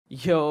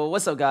Yo,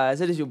 what's up,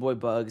 guys? It is your boy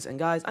Bugs, and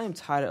guys, I am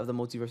tired of the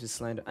Multiversus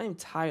slander. I am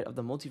tired of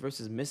the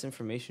Multiversus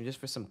misinformation just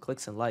for some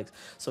clicks and likes.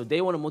 So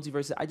day one of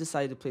Multiversus, I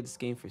decided to play this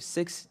game for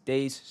 6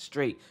 days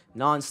straight,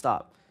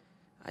 non-stop.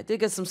 I did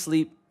get some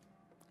sleep,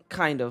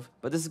 kind of,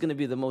 but this is going to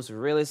be the most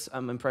realist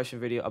impression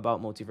video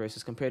about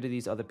Multiversus compared to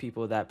these other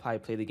people that probably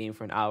played the game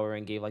for an hour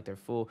and gave like their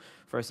full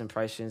first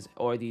impressions,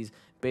 or these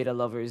beta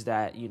lovers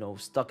that, you know,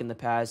 stuck in the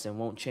past and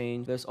won't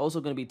change. There's also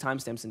going to be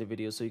timestamps in the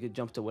video so you can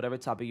jump to whatever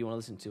topic you want to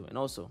listen to. And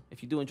also,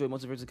 if you do enjoy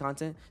Multiversus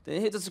content,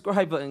 then hit the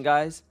subscribe button,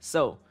 guys.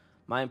 So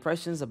my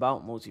impressions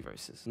about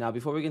Multiversus. Now,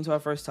 before we get into our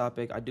first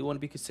topic, I do want to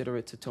be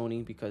considerate to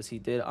Tony because he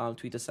did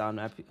tweet us out,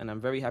 and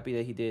I'm very happy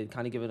that he did,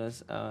 kind of giving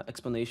us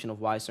explanation of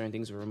why certain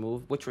things were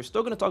removed, which we're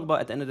still going to talk about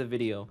at the end of the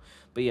video.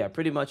 But yeah,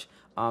 pretty much,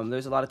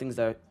 there's a lot of things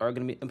that are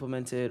going to be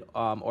implemented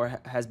or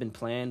has been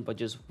planned, but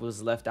just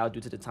was left out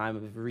due to the time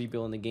of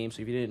rebuilding the game.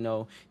 So if you didn't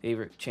know, they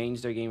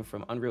changed their game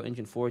from Unreal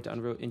Engine 4 to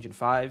Unreal Engine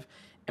 5,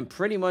 and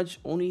pretty much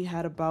only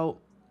had about,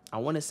 I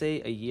want to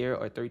say, a year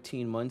or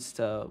 13 months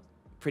to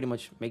pretty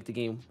much make the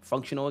game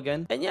functional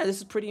again. And yeah, this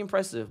is pretty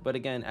impressive, but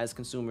again, as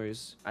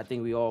consumers, I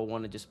think we all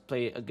want to just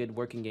play a good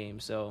working game.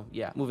 So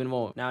yeah, moving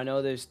on. Now, I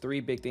know there's 3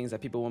 big things that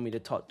people want me to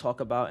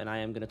talk about, and I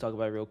am going to talk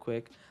about it real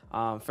quick.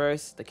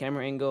 First, the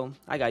camera angle.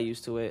 I got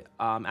used to it.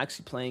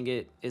 Actually playing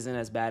it isn't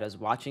as bad as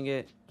watching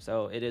it,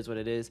 so it is what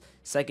it is.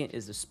 Second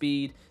is the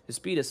speed. The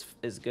speed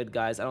is good,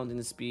 guys. I don't think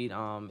the speed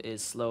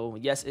is slow.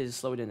 Yes, it is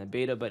slower than the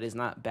beta, but it's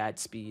not bad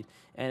speed.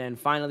 And then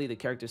finally, the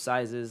character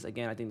sizes.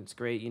 Again, I think it's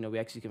great. You know, we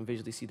actually can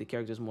visually see the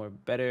characters more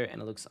better,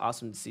 and it looks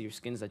awesome to see your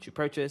skins that you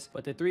purchase.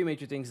 But the 3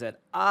 major things that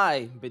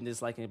I've been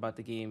disliking about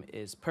the game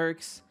is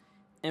perks,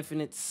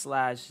 infinite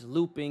 /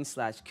 looping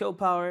 / kill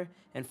power,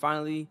 and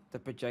finally the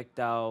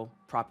projectile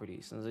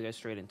properties. So let's get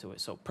straight into it.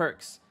 So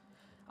perks.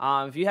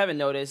 If you haven't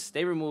noticed,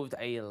 they removed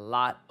a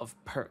lot of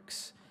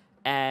perks,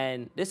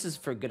 and this is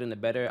for good and the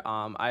better.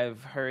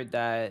 I've heard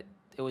that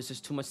it was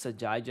just too much to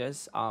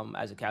digest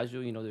as a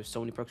casual. You know, there's so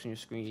many perks on your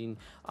screen,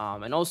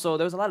 and also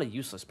there was a lot of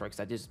useless perks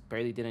that just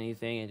barely did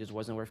anything and just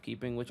wasn't worth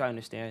keeping, which I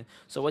understand.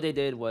 So what they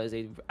did was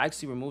they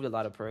actually removed a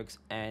lot of perks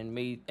and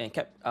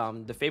kept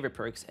the favorite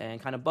perks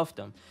and kind of buffed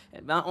them.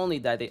 And not only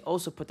that, they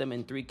also put them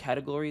in 3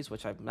 categories,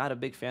 which I'm not a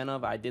big fan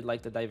of. I did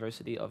like the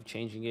diversity of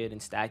changing it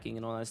and stacking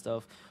and all that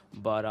stuff,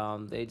 but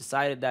they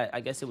decided that, I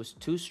guess, it was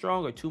too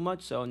strong or too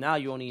much. So now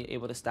you're only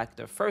able to stack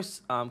the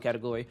first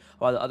category,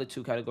 while the other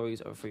 2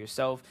 categories are for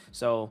yourself.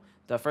 So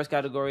the first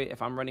category,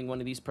 if I'm running one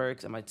of these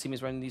perks and my team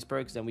is running these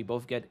perks, then we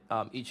both get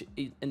each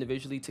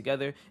individually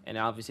together, and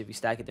obviously if we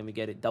stack it, then we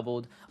get it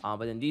doubled.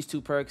 But then these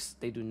 2 perks,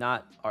 they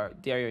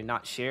are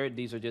not shared.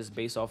 These are just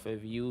based off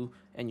of you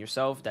and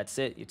yourself. That's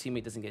it. Your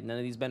teammate doesn't get none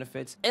of these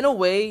benefits. In a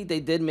way, they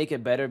did make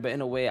it better, but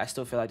in a way, I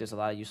still feel like there's a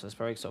lot of useless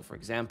perks. So for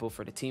example,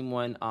 for the team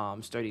one,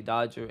 Sturdy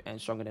Dodger and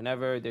Stronger Than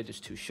Ever, they're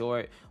just too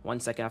short. 1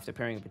 second after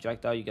pairing a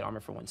projectile, you get armor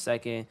for 1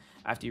 second.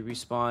 After you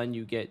respawn,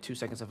 you get 2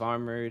 seconds of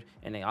armored,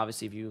 and then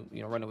obviously if you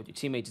run it with your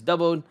teammates,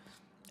 doubled.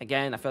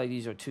 Again, I feel like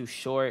these are too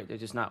short. They're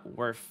just not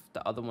worth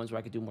the other ones where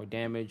I could do more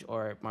damage,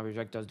 or my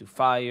projectiles do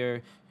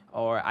fire,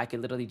 or I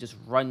could literally just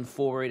run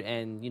forward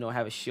and, you know,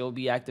 have a shield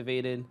be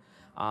activated.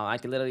 I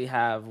could literally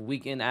have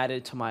weaken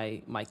added to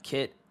my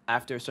kit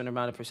after a certain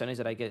amount of percentage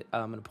that I get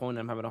an opponent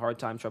I'm having a hard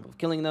time trouble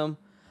killing them.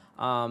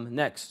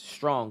 Next,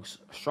 strongs.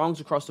 Strongs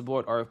across the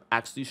board are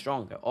actually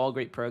strong. They're all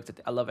great perks.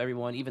 I love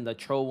everyone. Even the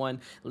troll one,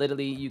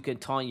 literally you can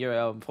taunt your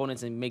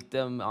opponents and make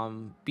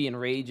them be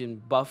enraged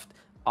and buffed.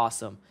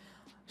 Awesome.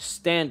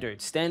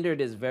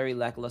 Standard is very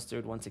lackluster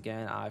once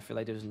again. I feel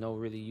like there's no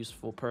really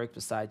useful perk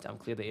besides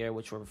clear the air,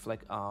 which will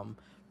reflect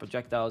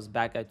projectiles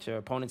back at your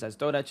opponents as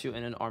thrown at you,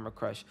 and then armor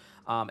crush.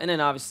 And then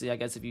obviously, I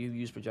guess if you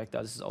use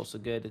projectiles, this is also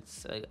good.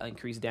 It's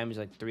increased damage,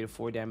 like 3 to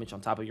 4 damage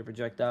on top of your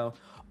projectile.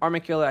 Armor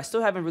killer, I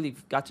still haven't really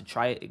got to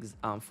try it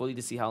fully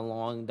to see how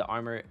long the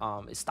armor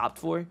is stopped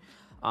for.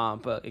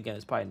 But again,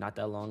 it's probably not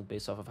that long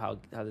based off of how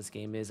this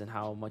game is and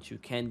how much you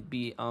can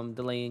be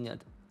delaying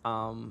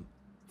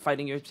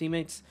fighting your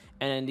teammates.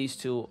 And then these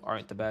 2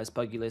 aren't the best.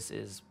 Puggulus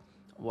is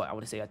what I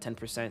want to say at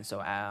 10%.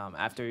 So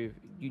after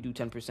you do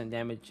 10%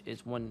 damage,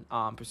 it's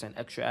 1%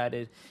 extra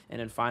added. And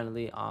then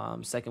finally,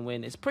 second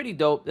wind is pretty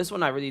dope. This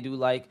one I really do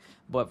like,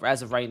 but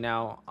as of right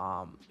now,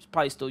 it's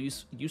probably still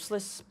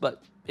useless,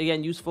 but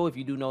again, useful if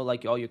you do know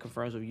like all your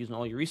confirms or using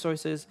all your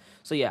resources.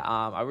 So yeah,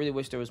 I really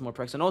wish there was more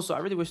perks, and also I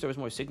really wish there was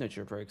more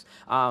signature perks.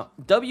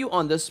 W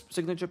on this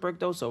signature perk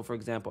though. So for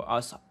example,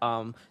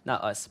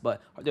 not us, but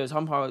there's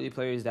some Harley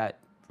players that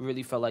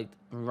really felt like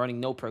running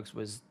no perks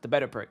was the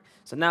better perk.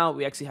 So now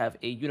we actually have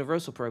a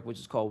universal perk, which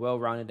is called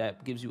Well-Rounded,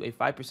 that gives you a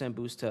 5%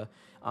 boost to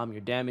your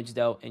damage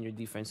dealt and your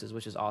defenses,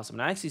 which is awesome.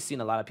 And I actually seen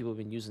a lot of people have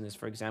been using this.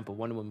 For example,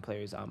 Wonder Woman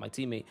players, my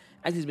teammate,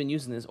 actually has been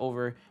using this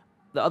over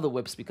the other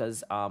whips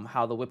because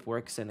how the whip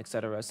works and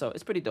etc. So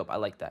it's pretty dope. I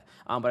like that.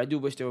 But I do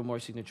wish there were more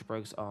signature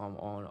perks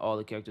on all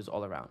the characters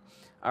all around.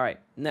 All right,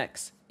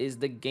 next is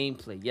the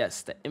gameplay.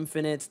 Yes, the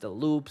infinites, the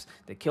loops,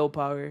 the kill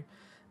power.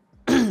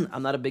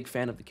 I'm not a big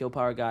fan of the kill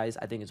power, guys.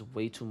 I think it's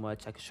way too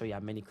much. I can show you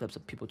many clips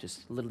of people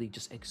just literally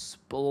just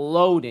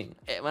exploding.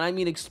 When I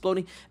mean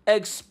exploding,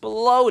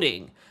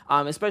 exploding.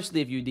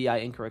 Especially if you DI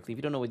incorrectly. If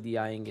you don't know what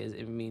DIing is,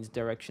 it means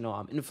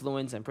directional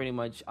influence, and pretty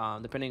much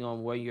depending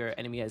on where your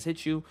enemy has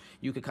hit you,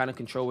 you could kind of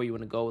control where you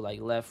want to go, like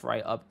left,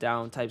 right, up,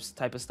 down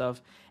type of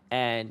stuff.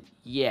 And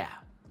yeah,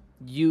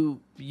 you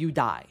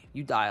die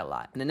a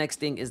lot. And the next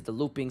thing is the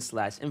looping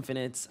slash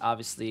infinites.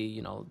 Obviously,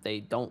 you know,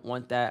 they don't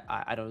want that.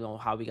 I don't know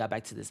how we got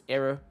back to this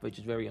era, which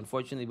is very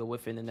unfortunately, but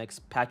within the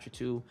next patch or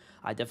two,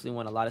 I definitely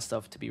want a lot of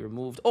stuff to be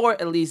removed, or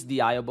at least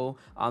DIable.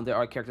 There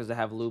are characters that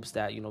have loops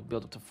that, you know,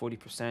 build up to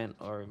 40%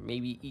 or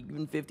maybe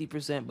even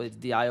 50%, but it's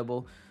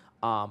DIable.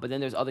 But then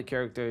there's other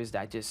characters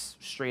that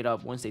just straight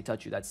up, once they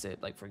touch you, that's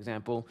it. Like, for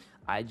example,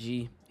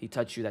 IG, he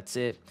touched you, that's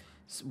it.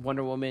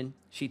 Wonder Woman,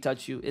 she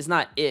touched you. It's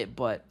not it,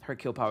 but her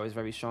kill power is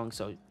very strong.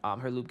 So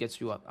her loop gets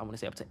you up, I want to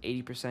say up to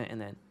 80%,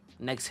 and then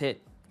next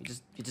hit, you're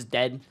just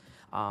dead.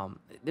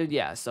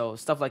 Yeah, so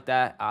stuff like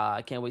that.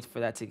 I can't wait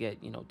for that to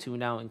get, you know,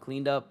 tuned out and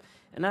cleaned up.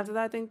 And after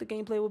that, I think the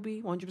gameplay will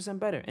be 100%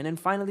 better. And then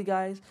finally,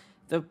 guys,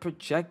 the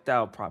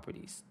projectile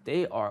properties.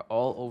 They are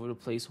all over the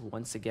place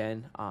once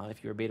again.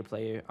 If you're a beta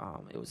player,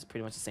 it was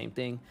pretty much the same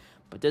thing.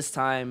 But this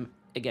time,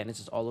 again, it's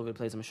just all over the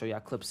place. I'm going to show you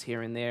clips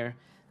here and there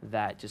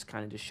that just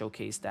kind of just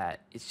showcase that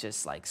it's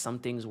just like some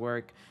things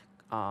work.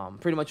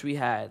 Pretty much we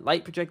had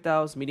light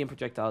projectiles, medium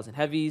projectiles, and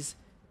heavies.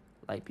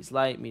 Light beats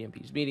light, medium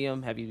beats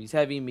medium, heavy beats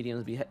heavy,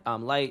 medium beats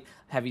light,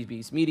 heavy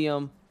beats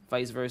medium,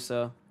 vice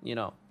versa. You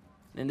know,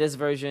 in this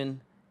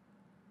version,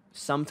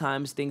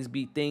 sometimes things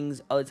beat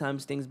things, other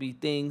times things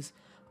beat things.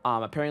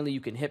 Apparently you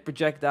can hit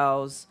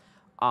projectiles,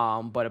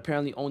 but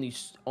apparently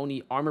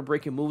only armor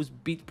breaking moves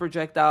beat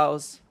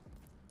projectiles.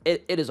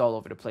 It is all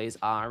over the place.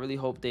 I really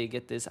hope they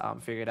get this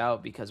figured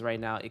out, because right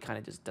now it kind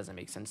of just doesn't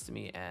make sense to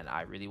me, and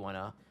I really want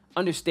to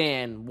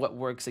understand what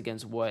works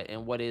against what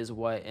and what is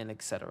what and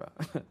etc.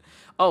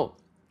 Oh,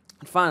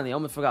 and finally, I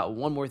almost forgot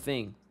one more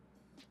thing.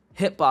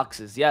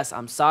 Hitboxes. Yes,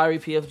 I'm sorry,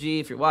 PFG,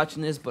 if you're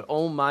watching this, but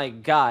oh my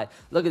god.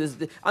 Look at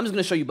this. I'm just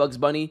going to show you Bugs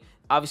Bunny.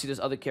 Obviously,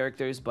 there's other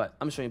characters, but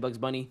I'm showing you Bugs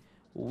Bunny.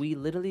 We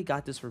literally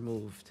got this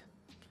removed.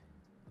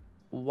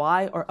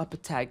 Why are up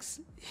attacks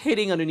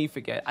hitting underneath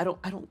again? I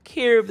don't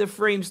care if the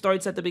frame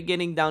starts at the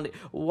beginning down there.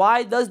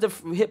 Why does the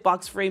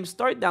hitbox frame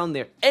start down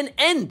there and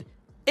end?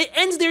 It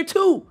ends there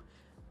too.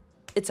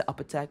 It's an up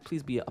attack.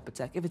 Please be an up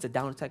attack. If it's a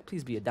down attack,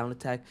 please be a down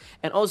attack.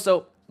 And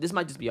also, this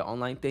might just be an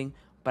online thing,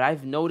 but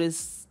I've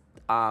noticed,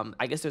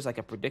 I guess there's like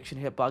a prediction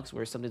hitbox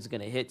where something's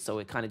going to hit, so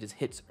it kind of just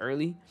hits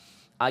early.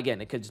 Again,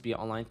 it could just be an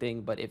online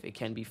thing, but if it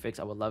can be fixed,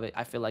 I would love it.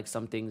 I feel like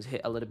some things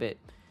hit a little bit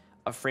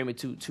a frame or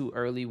two too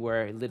early,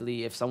 where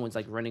literally if someone's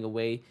like running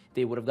away,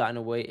 they would have gotten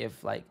away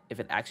if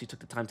it actually took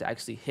the time to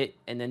actually hit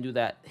and then do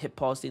that hit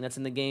pause thing that's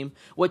in the game,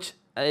 which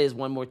is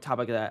one more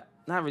topic that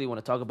I not really want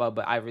to talk about,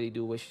 but I really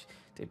do wish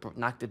they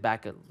knocked it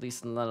back at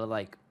least another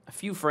like a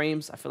few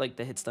frames. I feel like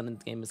the hit stun in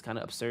the game is kind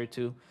of absurd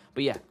too.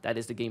 But yeah, that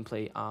is the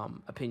gameplay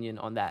opinion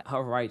on that.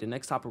 All right, the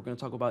next topic we're going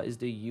to talk about is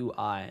the UI.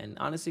 And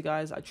honestly,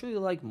 guys, I truly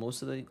like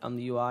most of the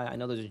UI. I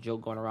know there's a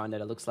joke going around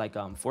that it looks like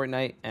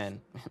Fortnite, and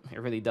it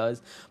really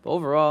does. But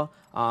overall,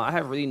 I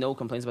have really no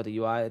complaints about the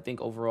UI. I think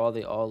overall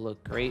they all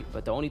look great.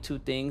 But the only two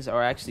things,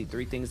 or actually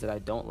three things that I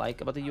don't like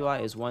about the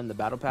UI is, one, the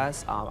battle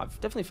pass. I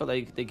definitely felt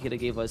like they could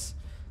have gave us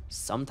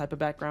some type of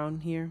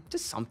background here,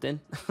 just something.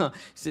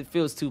 It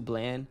feels too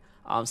bland.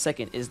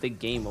 Second is the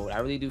game mode. I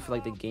really do feel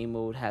like the game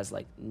mode has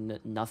like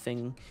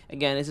nothing.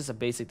 Again, it's just a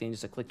basic thing,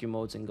 just to click your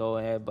modes and go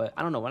ahead. But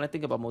I don't know, when I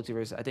think about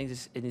Multiversus, I think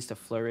it needs to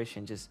flourish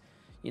and just,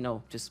 you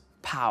know, just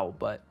pow.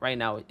 But right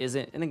now it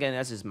isn't. And again,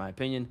 that's just my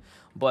opinion.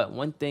 But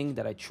one thing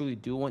that I truly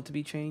do want to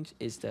be changed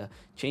is the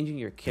changing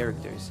your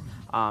characters.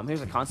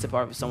 Here's a concept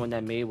art for someone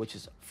that made, which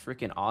is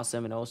freaking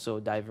awesome, and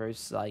also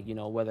diverse, like, you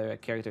know, whether a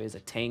character is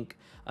a tank,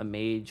 a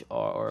mage,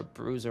 or a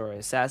bruiser or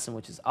assassin,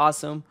 which is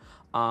awesome.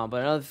 But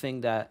another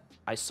thing that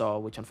I saw,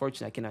 which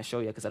unfortunately I cannot show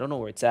you because I don't know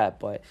where it's at,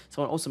 but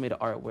someone also made an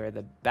art where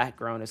the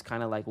background is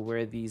kind of like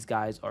where these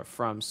guys are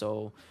from.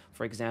 So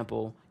for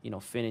example, you know,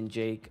 Finn and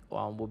Jake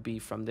will be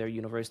from their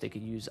universe. They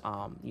could use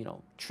you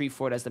know,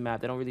 Treefort as the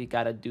map. They don't really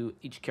gotta do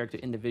each character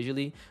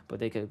individually, but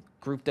they could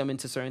group them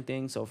into certain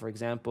things. So for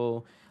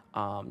example,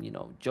 you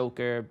know,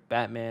 Joker,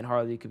 Batman,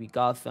 Harley could be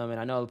Gotham. And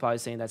I know they're probably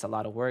saying that's a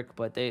lot of work,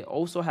 but they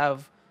also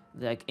have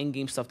like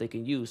in-game stuff they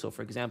can use. So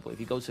for example, if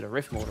you go to the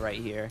Rift mode right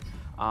here,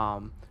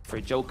 for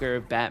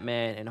Joker,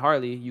 Batman, and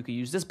Harley, you could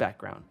use this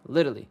background.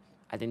 Literally,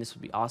 I think this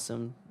would be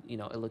awesome. You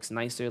know, it looks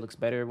nicer, it looks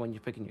better when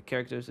you're picking your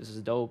characters. This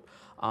is dope.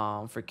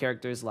 For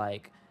characters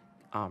like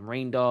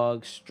Rain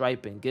Dog,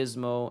 Stripe, and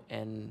Gizmo,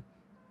 and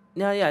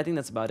yeah, I think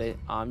that's about it.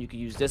 You could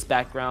use this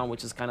background,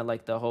 which is kind of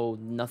like the whole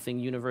nothing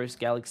universe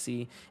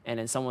galaxy. And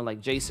then someone like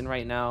Jason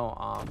right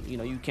now, you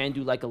know, you can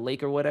do like a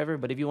lake or whatever.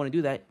 But if you want to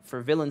do that for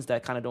villains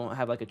that kind of don't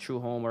have like a true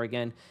home, or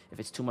again, if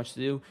it's too much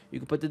to do, you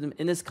can put them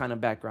in this kind of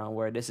background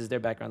where this is their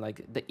background,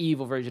 like the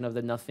evil version of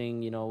the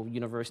nothing, you know,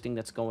 universe thing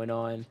that's going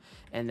on.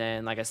 And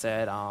then, like I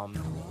said,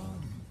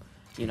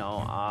 you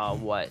know,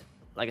 what?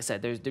 like I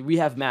said, we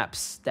have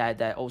maps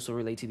that also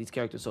relate to these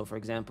characters. So for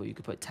example, you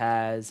could put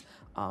Taz,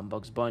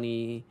 Bugs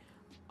Bunny,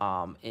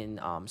 in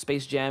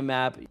Space Jam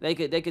map. They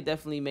could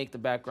definitely make the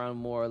background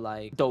more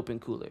like dope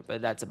and cooler,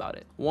 but that's about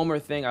it. One more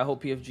thing, I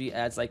hope PFG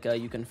adds like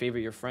you can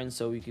favorite your friends,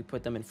 so you can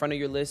put them in front of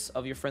your list,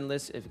 of your friend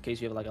list, if in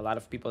case you have like a lot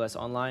of people that's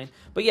online.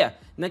 But yeah,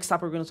 next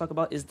topic we're gonna talk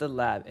about is the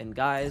lab. And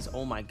guys,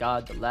 oh my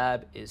god, the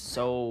lab is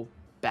so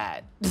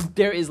bad.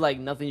 There is like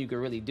nothing you could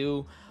really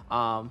do.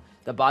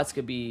 The bots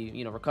could be,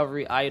 you know,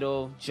 recovery,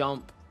 idle,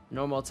 jump,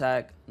 normal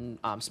attack,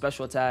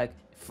 special attack,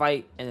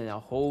 fight, and then a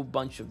whole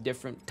bunch of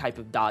different type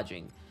of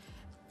dodging.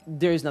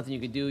 There's nothing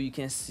you can do. You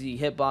can't see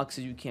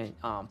hitboxes. You can't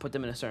put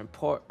them in a certain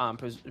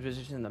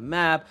position in the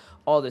map.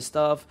 All this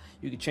stuff.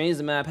 You can change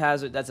the map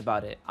hazard. That's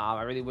about it.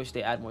 I really wish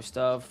they add more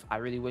stuff. I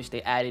really wish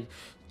they added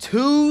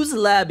twos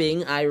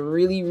labbing. I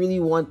really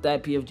want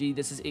that, PFG.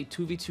 This is a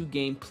 2v2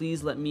 game.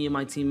 Please let me and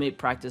my teammate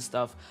practice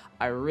stuff.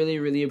 I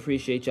really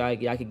appreciate y'all.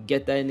 I could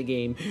get that in the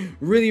game.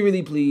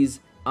 Really please.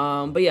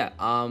 But yeah,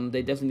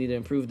 they definitely need to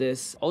improve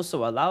this.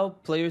 Also, allow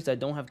players that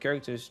don't have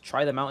characters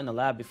try them out in the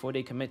lab before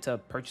they commit to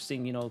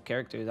purchasing, you know,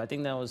 characters. I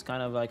think that was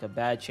kind of like a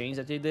bad change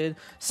that they did.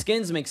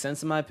 Skins make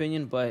sense in my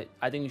opinion, but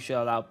I think you should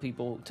allow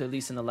people to, at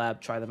least in the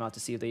lab, try them out to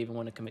see if they even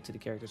want to commit to the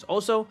characters.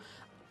 Also,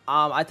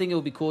 I think it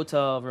would be cool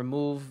to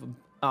remove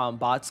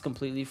bots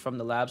completely from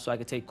the lab so I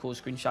could take cool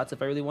screenshots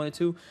if I really wanted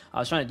to. I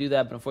was trying to do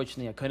that, but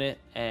unfortunately I couldn't.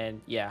 And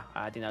yeah,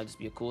 I think that would just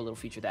be a cool little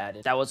feature to add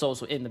in. That was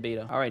also in the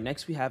beta. All right,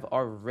 next we have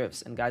our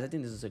rifts. And guys, I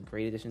think this is a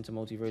great addition to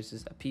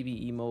Multiversus, a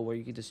PvE mode where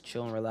you can just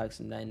chill and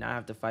relax and then not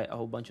have to fight a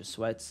whole bunch of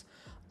sweats.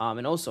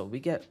 And also, we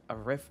get a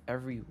rift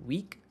every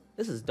week.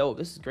 This is dope.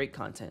 This is great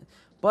content.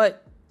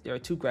 But there are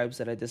two gripes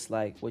that I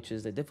dislike, which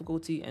is the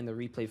difficulty and the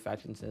replay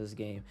factor into this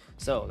game.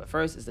 So the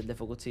first is the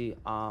difficulty.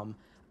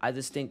 I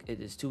just think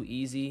it is too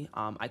easy.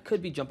 I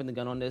could be jumping the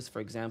gun on this, for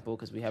example,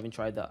 because I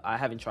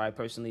haven't tried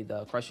personally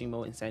the crushing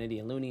mode, Insanity,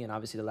 and Looney, and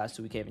obviously the last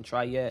two we can't even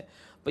try yet.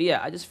 But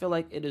yeah, I just feel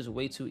like it is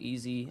way too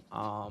easy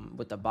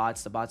with the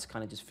bots. The bots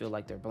kind of just feel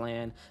like they're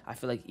bland. I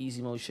feel like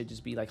easy mode should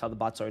just be like how the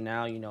bots are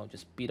now, you know,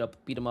 just beat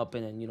them up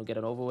and then, you know, get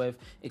it over with.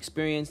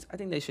 Experienced, I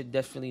think they should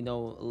definitely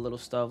know a little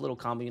stuff, little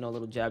combo, you know, a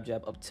little jab,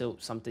 up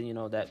tilt, something, you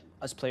know, that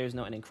us players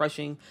know. And then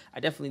crushing, I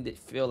definitely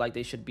feel like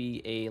they should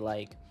be a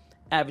like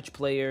average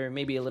player,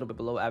 maybe a little bit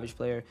below average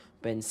player.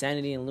 But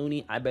Insanity and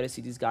Looney, I better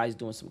see these guys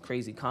doing some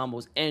crazy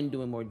combos and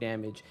doing more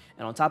damage.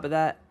 And on top of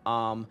that,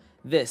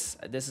 this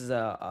is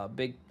a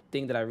big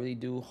thing that I really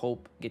do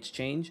hope gets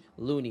changed.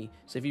 Looney.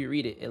 So if you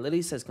read it, it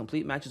literally says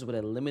complete matches with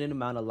a limited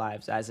amount of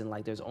lives, as in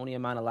like there's only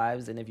amount of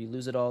lives, and if you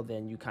lose it all,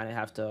 then you kind of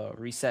have to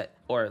reset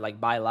or like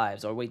buy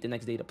lives or wait the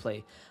next day to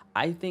play.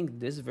 I think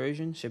this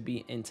version should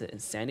be into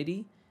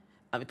Insanity.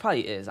 I mean, it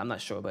probably is. I'm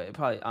not sure, but it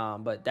probably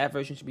but that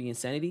version should be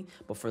Insanity.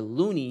 But for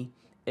Looney,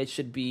 it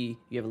should be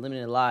you have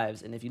limited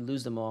lives, and if you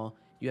lose them all,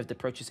 you have to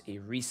purchase a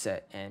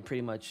reset and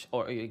pretty much,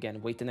 or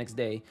again, wait the next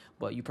day,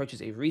 but you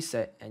purchase a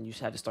reset and you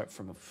have to start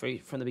from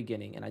the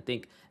beginning. And I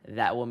think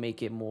that will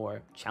make it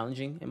more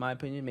challenging, in my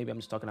opinion. Maybe I'm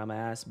just talking out my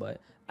ass, but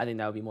I think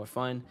that would be more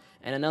fun.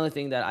 And another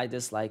thing that I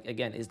dislike,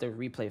 again, is the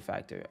replay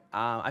factor.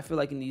 I feel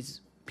like in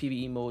these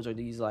PvE modes or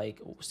these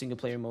like single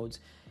player modes,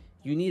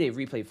 you need a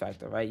replay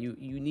factor, right? You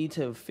need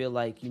to feel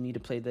like you need to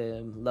play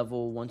the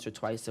level once or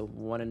twice to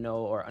want to know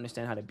or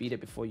understand how to beat it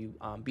before you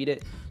beat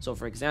it. So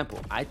for example,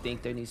 I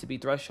think there needs to be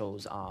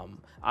thresholds.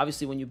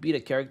 Obviously when you beat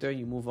a character,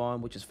 you move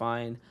on, which is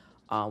fine.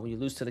 When you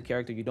lose to the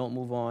character, you don't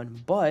move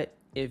on. But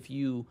if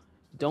you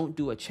don't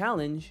do a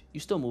challenge, you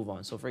still move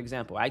on. So for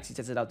example, I actually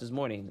tested out this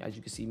morning. As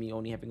you can see, me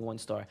only having 1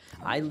 star.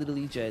 I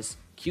literally just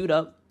queued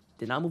up,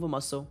 did not move a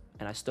muscle,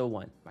 and I still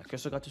won. My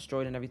crystal got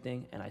destroyed and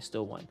everything, and I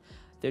still won.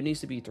 There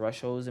needs to be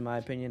thresholds, in my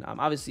opinion.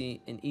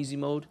 Obviously, in easy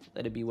mode,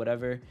 let it be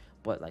whatever.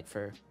 But like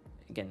for,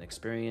 again,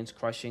 experience,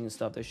 crushing and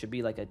stuff, there should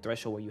be like a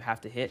threshold where you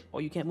have to hit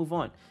or you can't move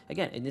on.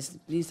 Again, it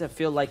needs to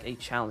feel like a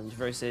challenge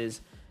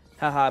versus,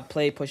 haha,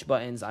 play, push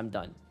buttons, I'm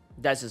done.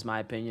 That's just my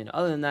opinion.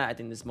 Other than that, I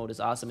think this mode is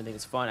awesome. I think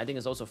it's fun. I think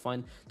it's also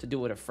fun to do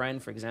with a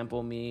friend. For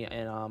example, me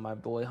and my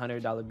boy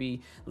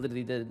 $100B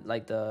literally did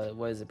like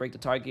break the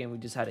target, and we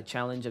just had a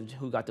challenge of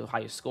who got the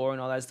highest score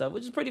and all that stuff,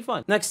 which is pretty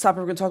fun. Next topic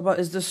we're gonna talk about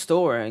is the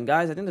store. And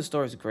guys, I think the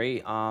store is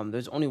great.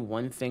 There's only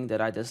one thing that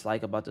I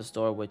dislike about the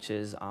store, which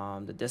is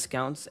the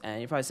discounts.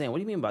 And you're probably saying, what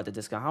do you mean about the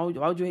discount?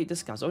 Why would you hate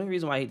discounts? The only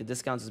reason why I hate the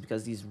discounts is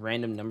because these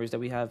random numbers that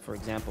we have. For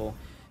example,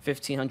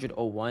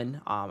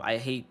 1501. I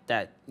hate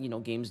that, you know,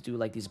 games do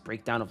like these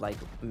breakdown of like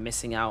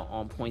missing out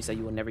on points that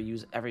you will never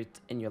use ever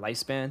in your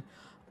lifespan.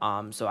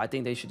 So I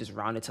think they should just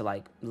round it to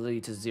like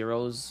literally to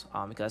zeros,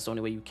 because that's the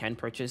only way you can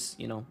purchase,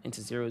 you know,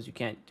 into zeros. You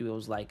can't do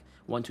those like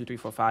 1, 2, 3,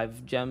 4,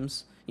 5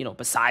 gems, you know,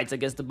 besides I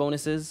guess the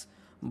bonuses.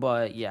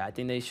 But yeah, I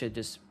think they should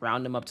just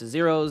round them up to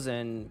zeros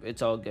and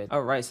it's all good.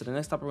 All right, so the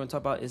next topic we're going to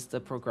talk about is the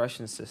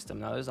progression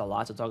system. Now, there's a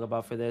lot to talk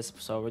about for this,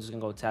 so we're just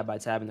going to go tab by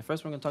tab. And the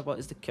first one we're going to talk about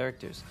is the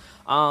characters.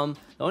 The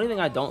only thing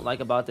I don't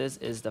like about this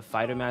is the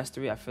fighter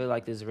mastery. I feel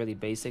like this is really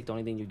basic. The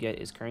only thing you get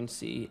is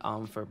currency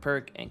for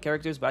perk and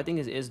characters. But I think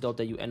it is dope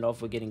that you end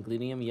off with getting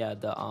Glinium. Yeah,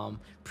 the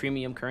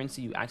premium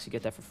currency, you actually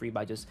get that for free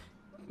by just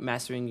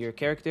mastering your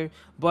character.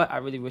 But I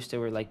really wish there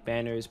were like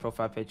banners,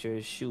 profile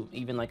pictures, shoot,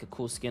 even like a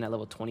cool skin at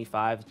level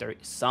 25, 30,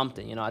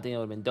 something. You know, I think it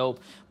would have been dope.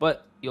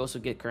 But you also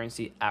get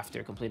currency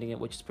after completing it,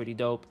 which is pretty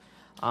dope.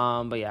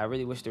 But yeah, I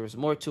really wish there was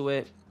more to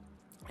it.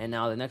 And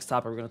now the next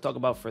topic we're going to talk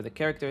about for the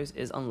characters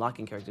is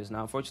unlocking characters.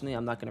 Now, unfortunately,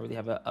 I'm not going to really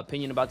have an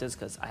opinion about this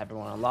because I haven't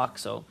won unlock,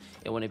 so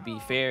it wouldn't be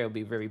fair. It would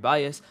be very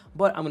biased.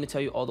 But I'm going to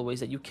tell you all the ways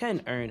that you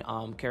can earn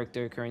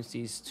character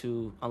currencies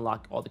to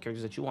unlock all the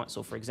characters that you want.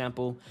 So, for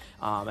example,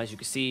 as you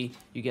can see,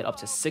 you get up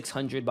to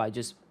 600 by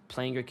just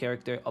playing your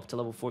character up to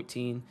level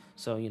 14.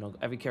 So, you know,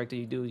 every character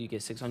you do, you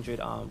get 600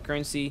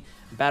 currency.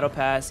 Battle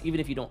Pass, even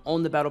if you don't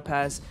own the Battle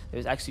Pass,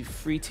 there's actually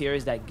free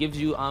tiers that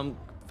gives you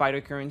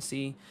fighter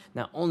currency.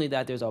 Not only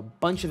that, there's a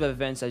bunch of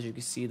events, as you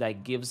can see,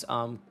 that gives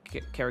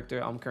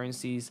character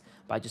currencies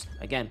by just,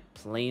 again,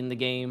 playing the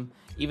game.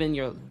 Even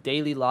your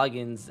daily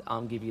logins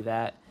give you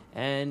that.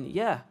 And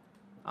yeah,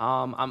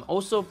 I'm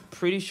also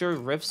pretty sure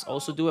Rifts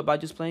also do it by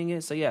just playing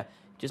it. So yeah,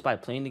 just by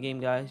playing the game,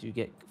 guys, you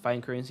get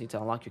fighting currency to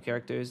unlock your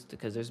characters,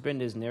 because there's been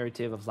this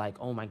narrative of like,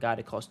 oh my god,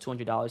 it costs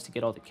 $200 to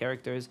get all the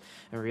characters.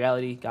 In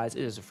reality, guys,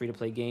 it is a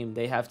free-to-play game.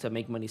 They have to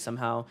make money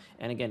somehow.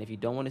 And again, if you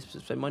don't want to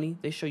spend money,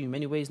 they show you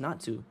many ways not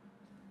to.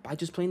 By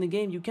just playing the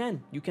game, you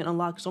can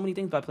unlock so many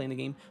things by playing the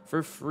game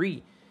for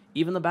free.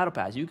 Even the battle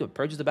pass, you could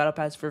purchase the battle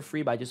pass for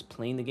free by just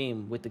playing the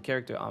game with the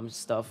character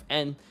stuff.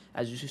 And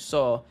as you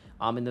saw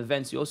in the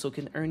events, you also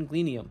can earn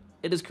Gleanium.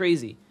 It is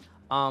crazy.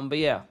 But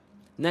yeah,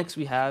 next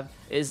we have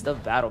is the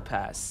battle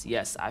pass.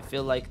 Yes, I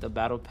feel like the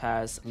battle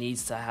pass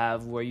needs to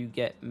have where you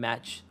get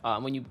match,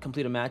 when you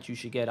complete a match, you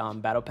should get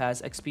battle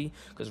pass XP,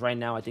 because right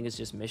now I think it's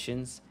just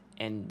missions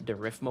and the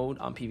rift mode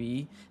on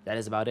PvE. That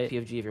is about it.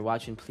 PFG, if you're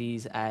watching,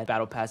 please add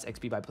battle pass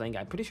XP by playing.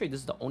 I'm pretty sure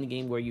this is the only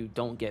game where you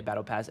don't get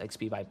battle pass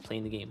XP by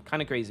playing the game.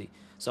 Kind of crazy.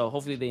 So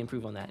hopefully they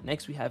improve on that.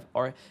 Next we have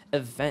our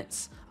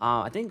events.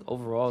 I think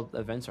overall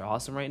events are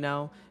awesome right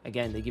now.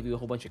 Again, they give you a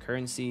whole bunch of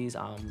currencies.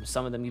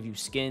 Some of them give you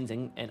skins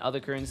and other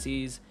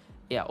currencies.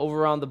 Yeah,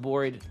 overall on the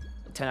board,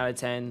 10 out of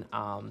 10.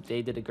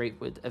 They did a great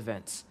with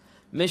events.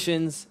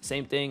 Missions,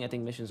 same thing. I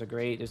think missions are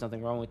great. There's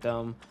nothing wrong with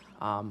them.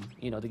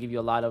 You know, they give you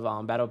a lot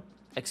of battle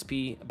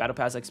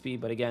pass XP,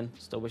 but again,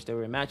 still wish there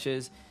were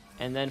matches.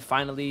 And then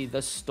finally,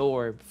 the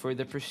store for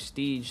the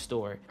prestige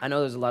store. I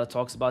know there's a lot of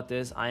talks about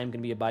this. I am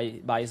going to be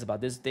biased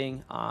about this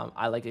thing.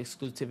 I like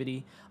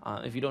exclusivity.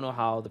 If you don't know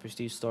how the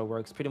prestige store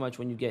works, pretty much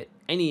when you get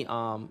any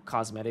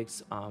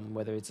cosmetics,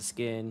 whether it's a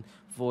skin,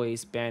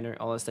 voice, banner,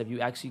 all that stuff, you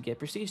actually get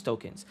prestige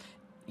tokens.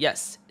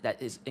 Yes,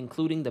 that is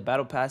including the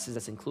battle passes,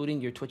 that's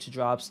including your Twitch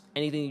drops.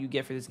 Anything you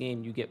get for this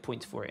game, you get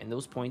points for it, and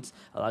those points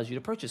allows you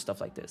to purchase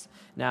stuff like this.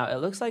 Now, it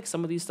looks like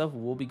some of these stuff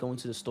will be going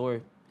to the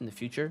store in the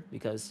future,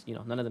 because, you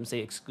know, none of them say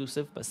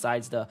exclusive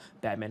besides the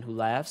Batman Who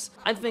Laughs.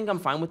 I think I'm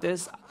fine with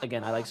this.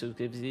 Again, I like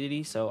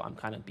exclusivity, so I'm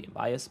kind of being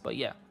biased, but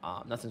yeah,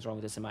 nothing's wrong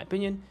with this in my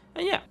opinion.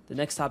 And yeah, the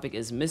next topic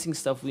is missing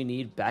stuff we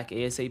need back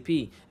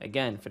ASAP.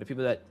 Again, for the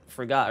people that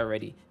forgot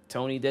already,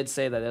 Tony did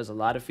say that there's a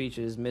lot of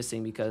features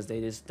missing because they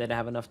just didn't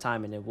have enough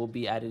time, and it will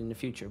be added in the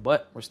future,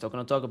 but we're still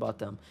going to talk about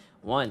them.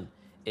 One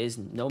is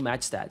no match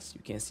stats.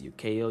 You can't see your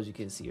KOs, you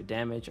can't see your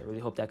damage. I really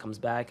hope that comes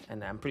back,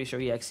 and I'm pretty sure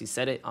he actually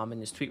said it in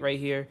his tweet right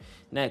here.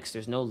 Next,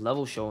 there's no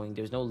level showing.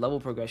 There's no level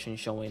progression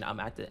showing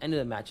at the end of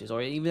the matches,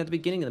 or even at the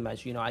beginning of the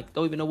match. You know, I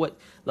don't even know what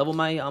level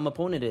my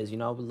opponent is. You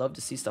know, I would love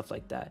to see stuff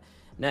like that.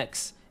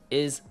 Next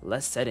is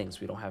less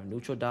settings. We don't have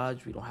neutral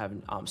dodge, we don't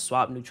have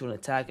swap neutral and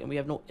attack, and we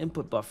have no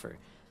input buffer.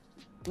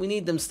 We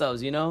need them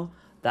stuffs, you know.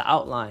 The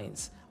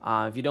outlines,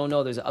 if you don't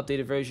know, there's an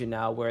updated version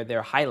now where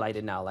they're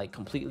highlighted now, like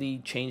completely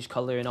changed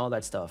color and all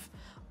that stuff.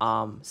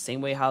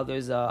 Same way how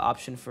there's an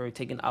option for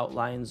taking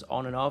outlines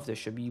on and off, there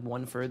should be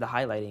one for the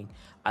highlighting.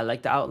 I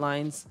like the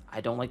outlines,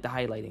 I don't like the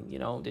highlighting, you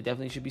know. They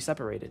definitely should be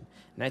separated.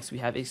 Next, we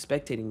have a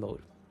spectating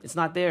mode. It's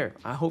not there.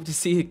 I hope to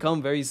see it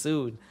come very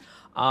soon.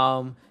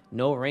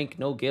 No rank,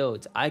 no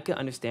guilds. I can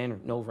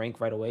understand no rank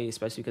right away,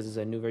 especially because it's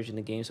a new version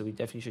of the game, so we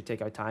definitely should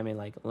take our time and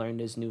like learn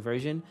this new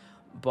version.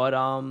 But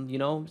you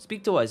know,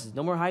 speak to us.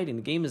 No more hiding.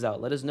 The game is out.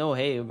 Let us know.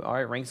 Hey, all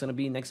right, rank's gonna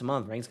be next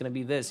month. Rank's gonna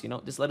be this. You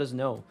know, just let us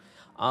know.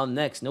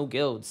 Next, no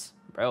guilds,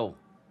 bro.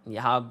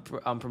 Yeah,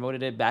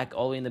 promoted it back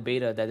all the way in the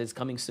beta that it's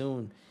coming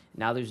soon.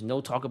 Now there's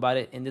no talk about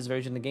it in this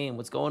version of the game.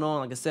 What's going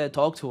on? Like I said,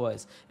 talk to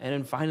us. And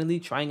then finally,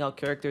 trying out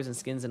characters and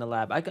skins in the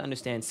lab. I can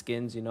understand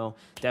skins, you know.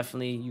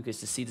 Definitely, you get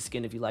to see the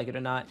skin if you like it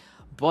or not.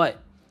 But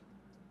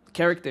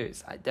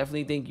characters, I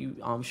definitely think you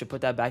should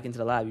put that back into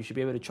the lab. You should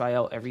be able to try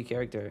out every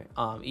character,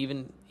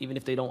 even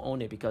if they don't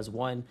own it, because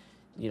one,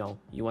 you know,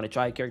 you want to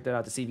try a character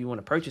out to see if you want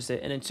to purchase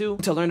it, and then two,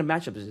 to learn the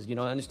matchups, you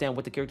know, understand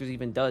what the characters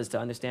even does, to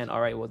understand,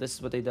 all right, well, this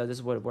is what they do, this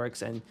is what it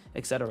works, and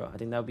etc. I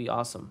think that would be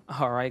awesome.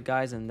 All right,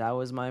 guys, and that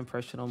was my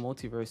impression on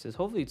Multiversus.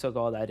 Hopefully you took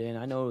all that in.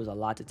 I know it was a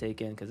lot to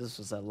take in because this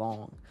was a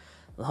long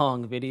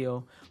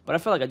video, but I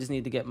feel like I just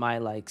need to get my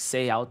like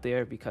say out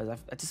there, because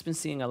I've just been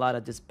seeing a lot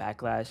of this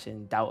backlash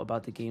and doubt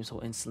about the game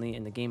so instantly,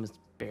 and the game has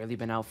barely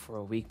been out for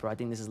a week, bro. I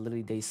think this is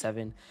literally day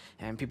 7,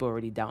 and people are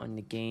already doubting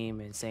the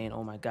game and saying,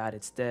 oh my god,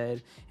 it's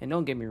dead. And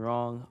don't get me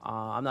wrong,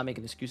 I'm not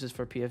making excuses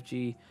for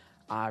PFG.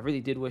 I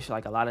really did wish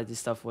like a lot of this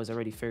stuff was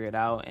already figured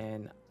out,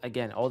 and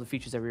again, all the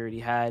features that we already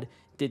had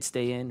did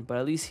stay in, but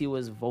at least he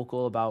was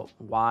vocal about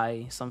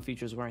why some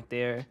features weren't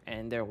there,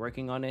 and they're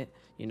working on it,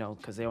 you know,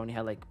 because they only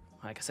had like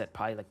I said,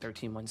 probably like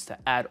 13 months to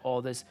add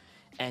all this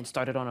and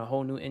started on a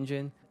whole new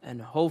engine.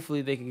 And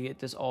hopefully they can get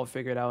this all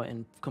figured out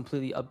and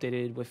completely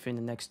updated within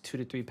the next 2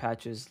 to 3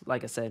 patches.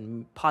 Like I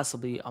said,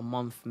 possibly a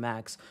month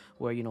max,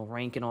 where, you know,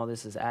 rank and all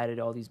this is added,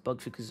 all these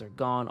bug fixes are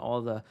gone,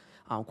 all the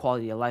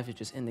quality of life is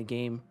just in the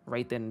game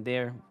right then and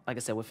there, like I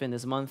said, within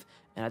this month.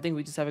 And I think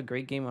we just have a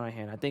great game on our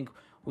hand. I think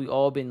we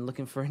all been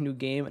looking for a new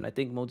game, and I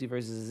think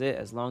Multiversus is it,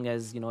 as long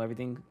as, you know,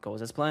 everything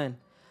goes as planned.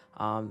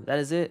 That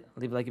is it.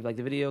 Leave a like if you like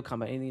the video,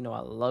 comment anything. You know, I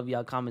love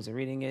y'all comments and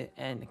reading it.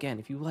 And again,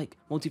 if you like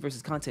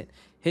Multiversus content,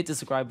 hit the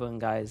subscribe button,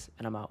 guys,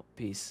 and I'm out.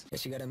 Peace. Yeah,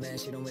 she got a man,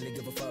 she don't really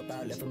give a fuck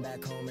about. Left him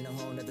back home in a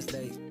whole nother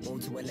state.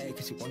 Moved to LA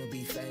cause she wanna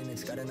be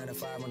famous. Got a 9 to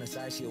 5 on the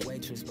side, she a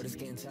waitress, but it's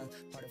getting tough,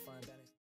 hard to find.